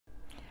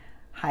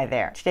Hi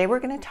there. Today we're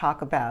going to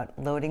talk about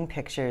loading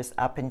pictures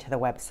up into the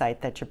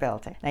website that you're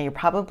building. Now you're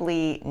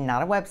probably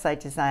not a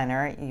website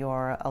designer,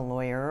 you're a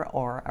lawyer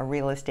or a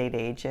real estate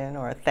agent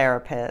or a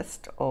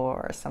therapist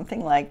or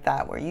something like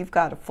that where you've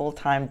got a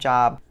full-time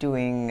job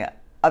doing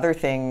other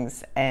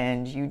things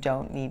and you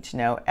don't need to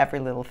know every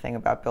little thing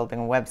about building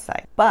a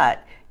website.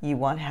 But you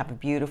want to have a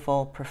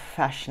beautiful,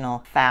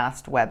 professional,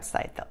 fast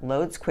website that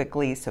loads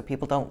quickly so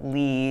people don't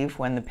leave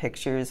when the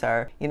pictures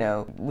are,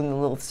 when the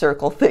little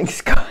circle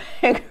thing's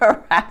going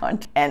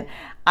around. And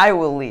I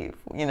will leave,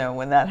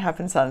 when that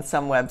happens on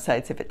some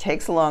websites. If it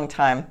takes a long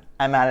time,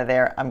 I'm out of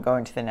there, I'm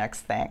going to the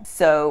next thing.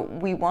 So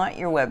we want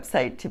your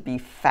website to be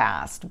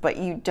fast, but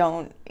you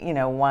don't,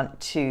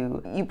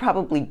 you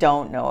probably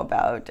don't know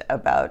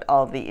about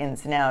all the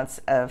ins and outs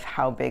of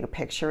how big a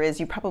picture is.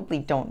 You probably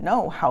don't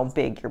know how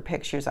big your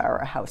pictures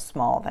are or how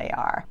small they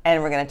are.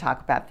 And we're going to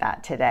talk about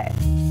that today.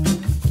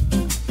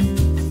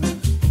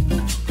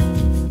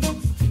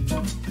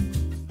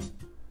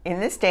 In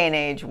this day and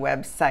age,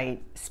 website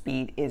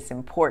speed is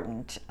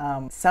important.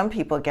 Some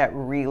people get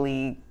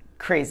really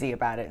crazy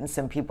about it and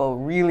some people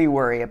really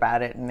worry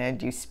about it and they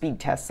do speed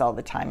tests all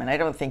the time, and I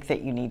don't think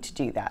that you need to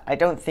do that. I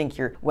don't think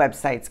your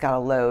website's got to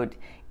load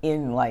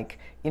in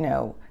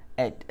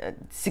at a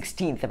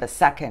 16th of a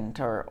second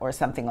or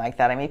something like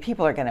that. I mean,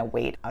 people are going to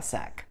wait a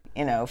sec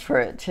for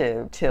it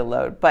to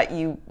load,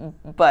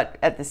 but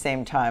at the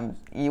same time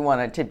you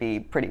want it to be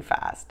pretty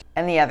fast.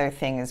 And the other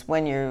thing is,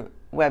 when your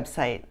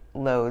website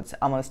loads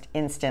almost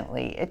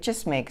instantly, it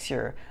just makes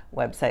your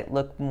website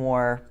look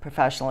more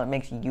professional. It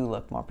makes you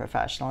look more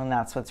professional, and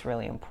that's what's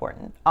really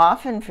important.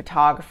 Often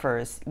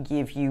photographers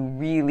give you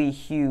really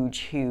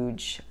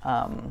huge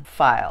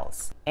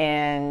files,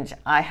 and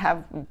I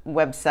have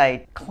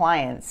website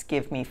clients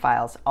give me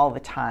files all the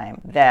time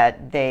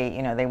that they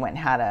went and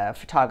had a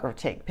photographer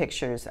take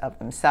pictures of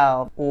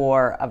themselves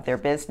or of their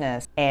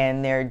business,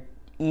 and they're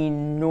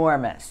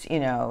enormous,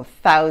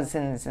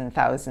 thousands and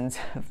thousands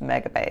of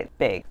megabytes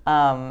big.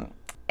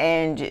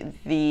 And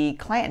the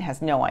client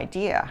has no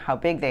idea how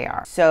big they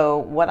are. So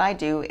what I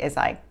do is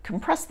I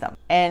compress them.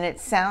 And it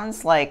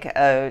sounds like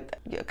a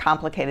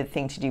complicated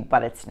thing to do,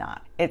 but it's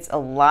not. It's a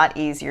lot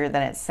easier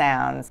than it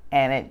sounds,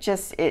 and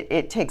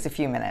it takes a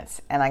few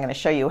minutes, and I'm going to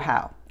show you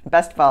how.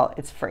 Best of all,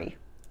 it's free.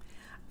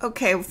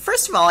 Okay,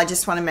 first of all, I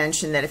just want to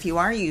mention that if you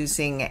are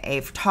using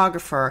a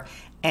photographer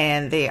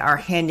and they are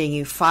handing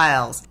you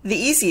files, the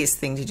easiest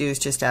thing to do is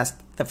just ask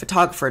the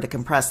photographer to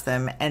compress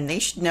them, and they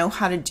should know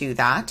how to do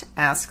that.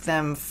 Ask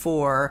them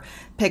for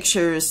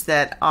pictures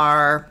that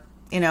are,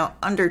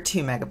 under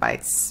 2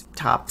 megabytes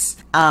tops,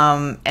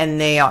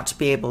 and they ought to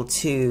be able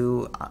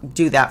to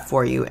do that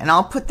for you. And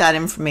I'll put that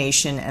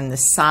information and the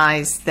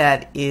size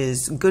that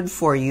is good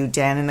for you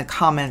down in the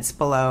comments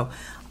below.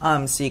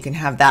 So you can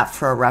have that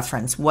for a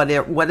reference. What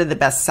are the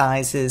best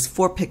sizes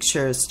for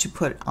pictures to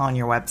put on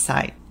your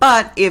website?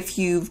 But if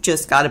you've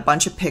just got a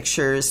bunch of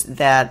pictures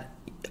that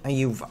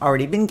you've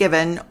already been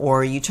given,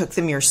 or you took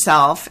them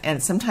yourself,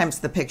 and sometimes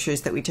the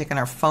pictures that we take on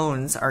our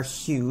phones are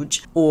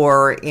huge,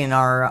 or in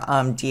our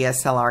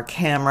DSLR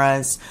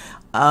cameras,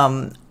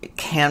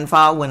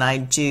 Canva, when I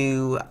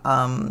do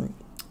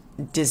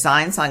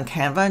designs on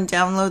Canva and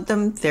download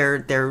them,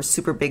 they're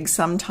super big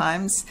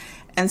sometimes,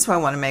 and so I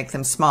want to make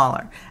them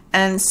smaller.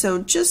 And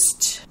so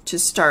just to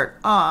start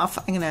off,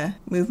 I'm going to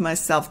move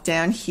myself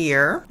down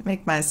here,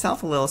 make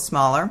myself a little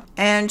smaller.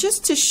 And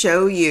just to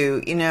show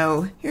you,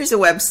 here's a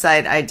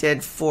website I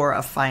did for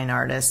a fine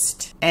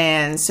artist.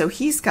 And so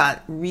he's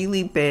got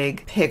really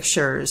big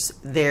pictures.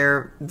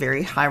 They're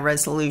very high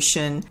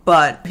resolution,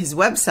 but his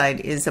website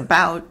is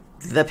about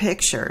the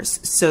pictures,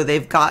 so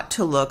they've got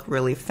to look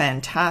really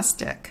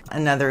fantastic.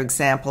 Another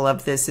example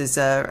of this is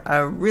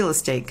a real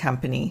estate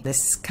company.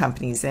 This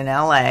company's in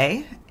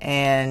LA,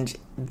 and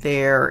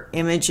their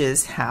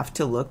images have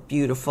to look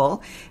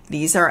beautiful.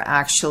 These are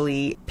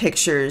actually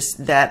pictures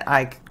that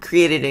I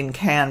created in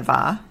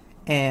Canva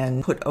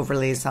and put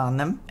overlays on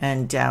them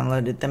and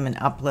downloaded them and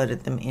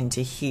uploaded them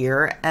into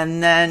here.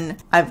 And then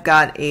I've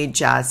got a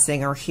jazz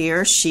singer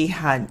here. She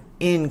had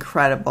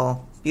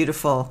incredible,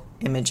 beautiful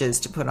images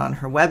to put on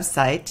her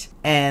website,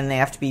 and they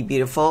have to be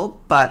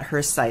beautiful, but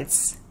her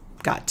site's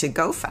got to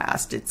go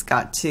fast. It's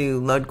got to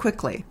load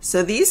quickly.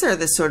 So these are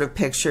the sort of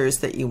pictures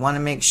that you want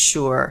to make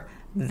sure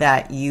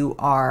that you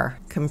are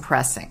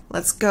compressing.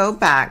 Let's go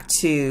back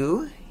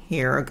to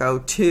go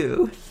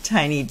to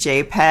tiny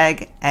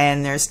JPEG,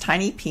 and there's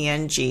tiny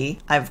PNG.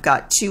 I've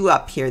got 2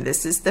 up here.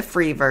 This is the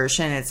free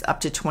version. It's up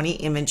to 20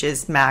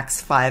 images,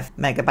 max 5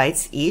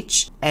 megabytes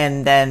each.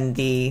 And then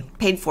the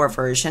paid for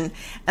version.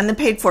 And the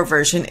paid for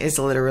version is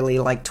literally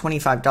like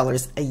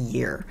 $25 a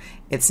year.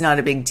 It's not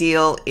a big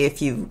deal if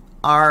you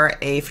are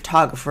a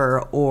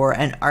photographer or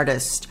an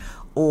artist,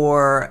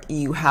 or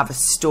you have a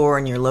store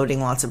and you're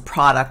loading lots of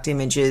product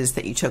images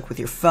that you took with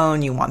your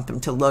phone. You want them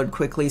to load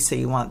quickly, so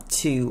you want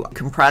to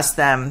compress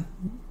them.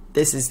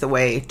 this is the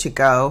way to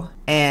go.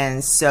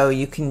 And so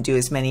you can do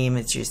as many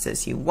images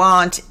as you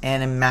want,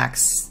 and a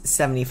max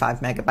 75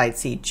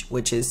 megabytes each,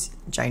 which is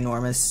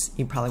ginormous.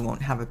 You probably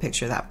won't have a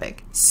picture that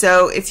big.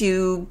 So if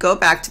you go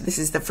back to, this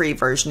is the free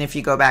version, if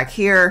you go back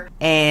here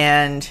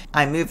and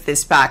I move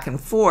this back and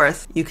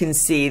forth, you can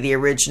see the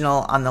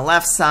original on the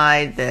left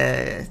side,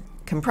 the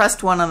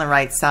compressed one on the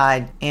right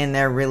side, and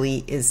there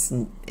really is,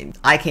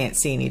 I can't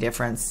see any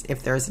difference.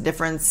 If there's a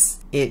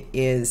difference, it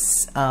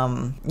is,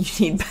 you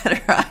need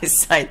better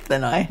eyesight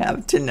than I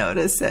have to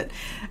notice it.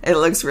 It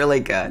looks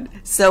really good.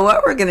 So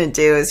what we're gonna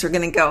do is we're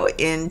gonna go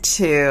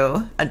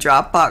into a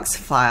Dropbox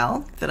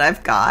file that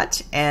I've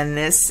got, and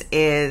this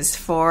is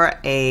for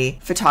a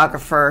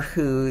photographer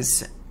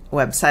whose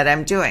website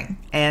I'm doing.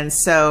 And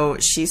so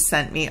she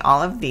sent me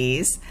all of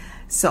these.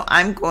 So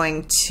I'm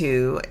going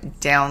to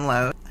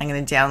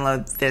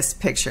download, this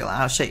picture.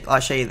 I'll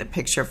show you the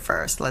picture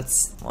first.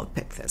 We'll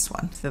pick this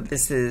one. So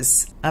this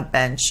is a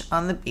bench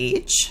on the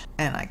beach,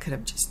 and I could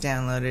have just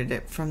downloaded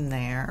it from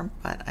there,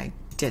 but I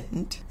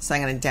didn't. So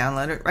I'm going to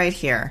download it right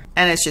here,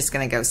 and it's just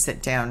going to go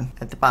sit down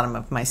at the bottom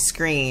of my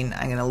screen.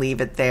 I'm going to leave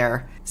it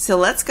there. So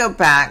let's go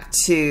back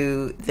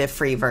to the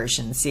free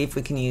version, see if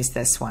we can use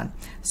this one.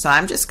 So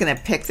I'm just going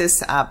to pick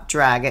this up,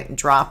 drag it, and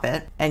drop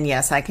it, and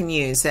yes, I can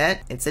use it.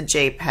 It's a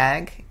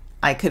JPEG.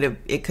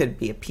 It could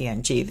be a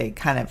PNG. They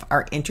kind of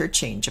are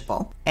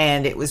interchangeable,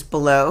 and it was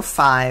below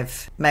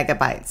 5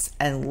 megabytes,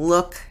 and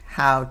look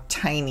how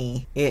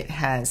tiny it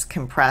has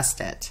compressed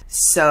it.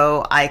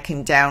 So I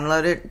can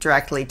download it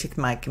directly to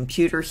my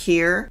computer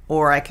here,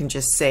 or I can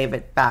just save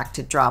it back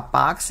to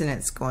Dropbox, and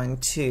it's going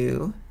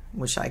to,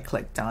 which I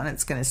clicked on,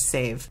 it's going to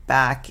save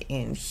back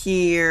in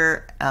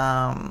here.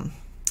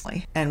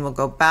 And we'll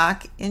go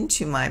back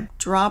into my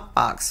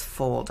Dropbox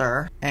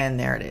folder, and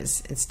there it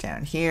is. It's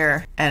down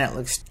here, and it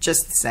looks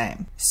just the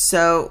same.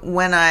 So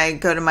when I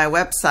go to my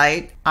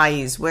website, I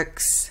use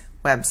Wix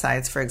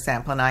websites, for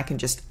example, and I can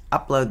just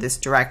upload this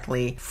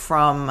directly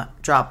from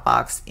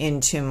Dropbox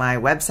into my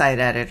website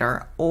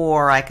editor,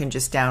 or I can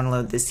just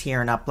download this here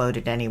and upload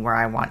it anywhere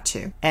I want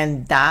to.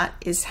 And that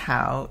is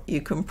how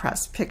you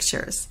compress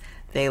pictures.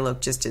 They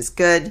look just as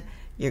good.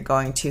 You're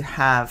going to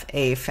have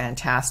a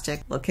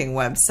fantastic looking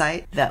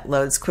website that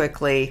loads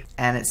quickly,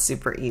 and it's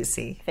super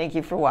easy. Thank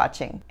you for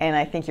watching. And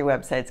I think your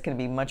website's going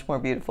to be much more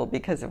beautiful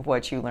because of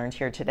what you learned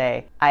here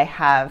today. I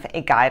have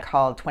a guide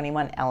called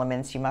 21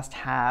 Elements You Must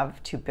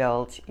Have to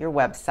Build Your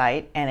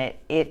Website, and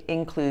it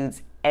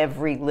includes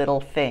every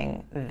little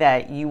thing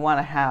that you want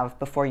to have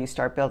before you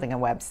start building a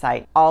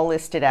website, all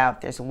listed out.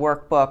 There's a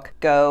workbook.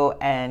 Go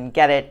and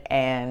get it,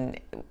 and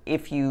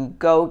if you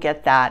go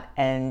get that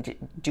and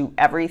do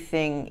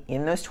everything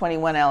in those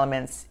 21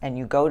 elements and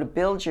you go to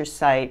build your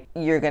site,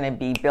 you're going to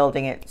be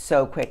building it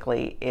so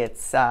quickly.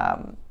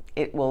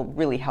 It will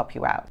really help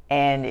you out.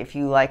 And if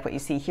you like what you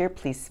see here,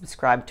 please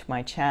subscribe to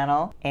my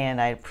channel, and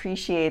I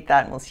appreciate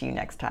that, and we'll see you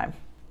next time.